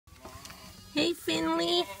Hey,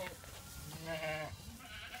 Finley.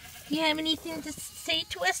 Do you have anything to say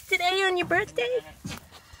to us today on your birthday?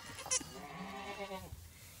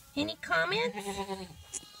 Any comments? Is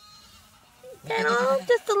that all?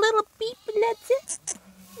 Just a little beep and that's it?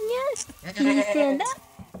 Yeah? Can you stand up?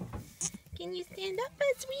 Can you stand up,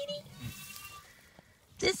 sweetie?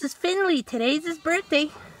 This is Finley. Today's his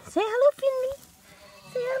birthday. Say hello, Finley.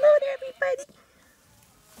 Say hello to everybody.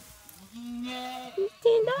 Can you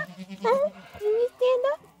stand up? Huh? Can you stand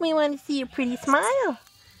up? We want to see your pretty smile.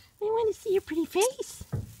 We want to see your pretty face.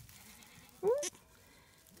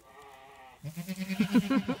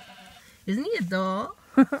 Isn't he a doll?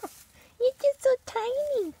 You're just so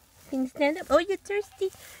tiny. Can you stand up? Oh, you're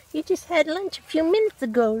thirsty. You just had lunch a few minutes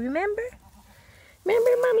ago, remember?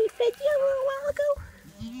 Remember Mommy fed you a little while ago?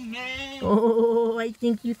 Oh, I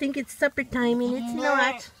think you think it's supper time and it's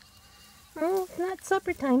not. Oh, it's not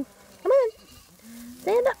supper time. Come on.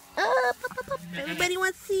 Stand up. Up, up, up, up. Everybody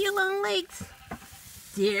wants to see your long legs.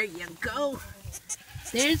 There you go.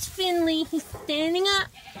 There's Finley. He's standing up.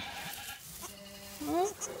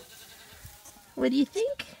 Oh. What do you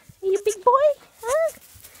think? Are you a big boy? Huh?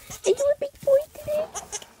 Are you a big boy today?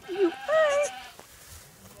 You are.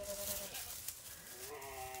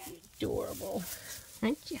 You're adorable,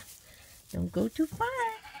 aren't you? Don't go too far.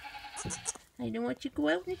 I don't want you to go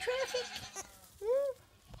out in traffic.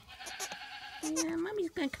 Yeah,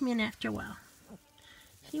 Mommy's gonna come in after a while.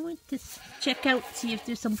 She went to check out, see if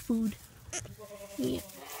there's some food. Yeah,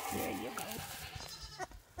 there you go.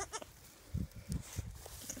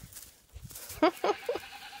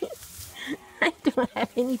 I don't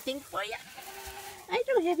have anything for you. I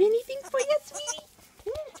don't have anything for you, sweetie.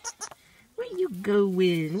 Where you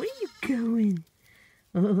going? Where you going?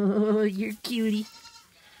 Oh, you're cutie.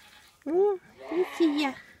 Oh, you see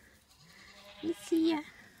ya. You see ya.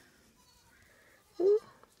 Oh,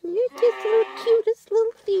 you're just the little cutest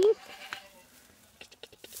little thing.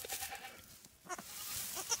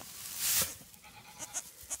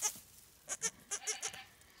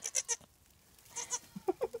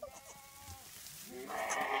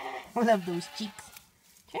 I love those cheeks.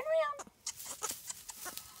 Turn around.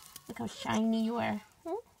 Look how shiny you are.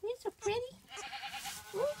 Oh, you're so pretty.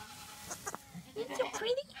 Oh, you're so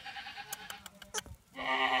pretty. Turn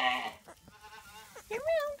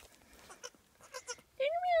around.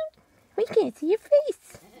 Turn around. We can't see your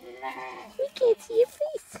face. We can't see your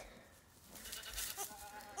face.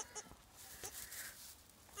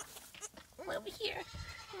 Over here.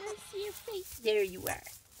 I want to see your face. There you are.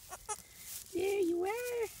 There you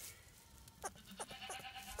are.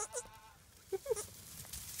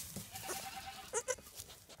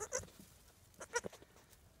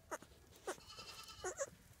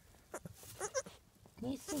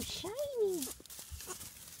 You're so shiny.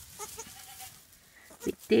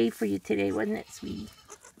 Big day for you today, wasn't it, sweetie?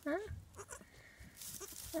 Huh?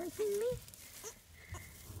 Huh, Finley?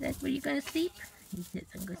 That's where you're gonna sleep? He says,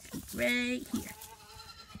 I'm gonna sleep right here.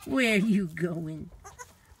 Where are you going?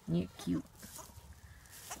 You're cute.